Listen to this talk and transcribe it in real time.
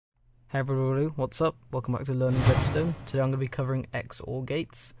Hey everybody, what's up? Welcome back to Learning Redstone. Today I'm going to be covering XOR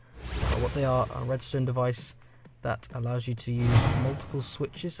gates. What they are, a redstone device that allows you to use multiple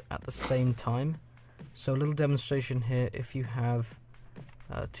switches at the same time. So a little demonstration here: if you have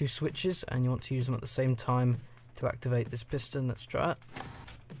two switches and you want to use them at the same time to activate this piston, let's try it.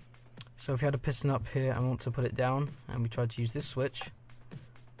 So if you had a piston up here and want to put it down and we tried to use this switch,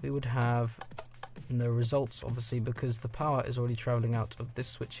 we would have no results, obviously, because the power is already traveling out of this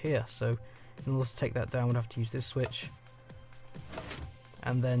switch here. So in order to take that down, we'd have to use this switch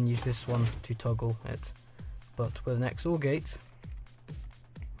and then use this one to toggle it. But with an XOR gate,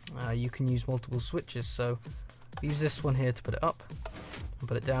 you can use multiple switches. So use this one here to put it up and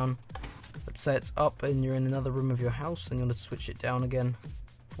put it down. Let's say it's up and you're in another room of your house and you want to switch it down again.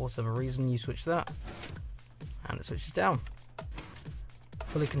 For whatever reason, you switch that and it switches down.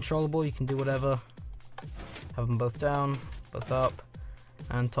 Fully controllable, you can do whatever. Have them both down, both up,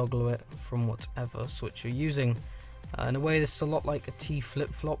 and toggle it from whatever switch you're using. In a way, this is a lot like a T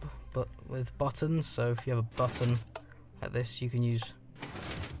flip-flop, but with buttons. So if you have a button like this, you can use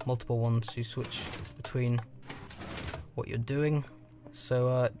multiple ones to switch between what you're doing.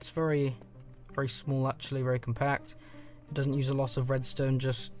 So it's very small, actually, very compact. It doesn't use a lot of redstone,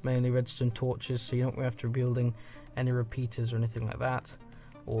 just mainly redstone torches, so you're not going to have to be building any repeaters or anything like that,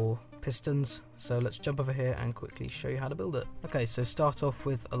 or pistons. So let's jump over here and quickly show you how to build it. Okay, so start off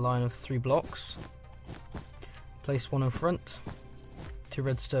with a line of 3 blocks. Place one in front, 2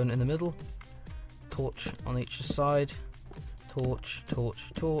 redstone in the middle, torch on each side, torch,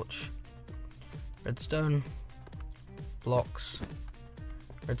 torch, torch, redstone, blocks,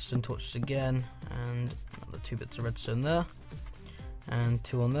 redstone torches again, and another 2 bits of redstone there, and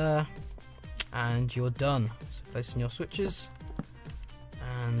 2 on there, and you're done. So placing your switches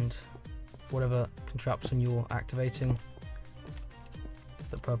and whatever contraption you're activating. For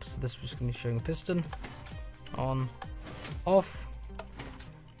the purpose of this, we're just going to be showing a piston. On, off.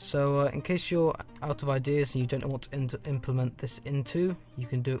 So in case you're out of ideas and you don't know what to implement this into, you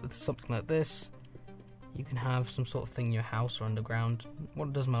can do it with something like this. You can have some sort of thing in your house or underground.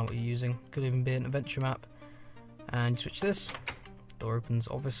 It doesn't matter what you're using. Could even be an adventure map. And you switch this. Door opens,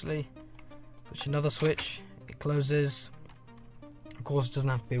 obviously. Switch another switch. It closes. Of course, it doesn't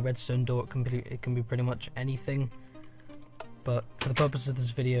have to be a redstone door. It can be pretty much anything. But for the purpose of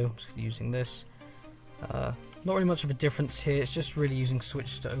this video, I'm just using this. Not really much of a difference here. It's just really using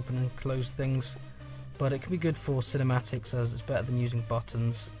switches to open and close things. But it can be good for cinematics, as it's better than using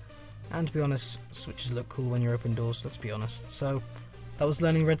buttons. And to be honest, switches look cool when you open doors, let's be honest. So that was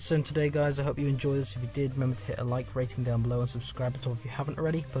Learning Redstone today, guys. I hope you enjoyed this. If you did, remember to hit a like, rating down below, and subscribe at all if you haven't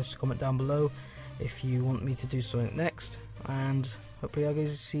already. Post a comment down below if you want me to do something next. And hopefully I'll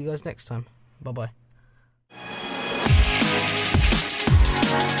see you guys next time. Bye bye.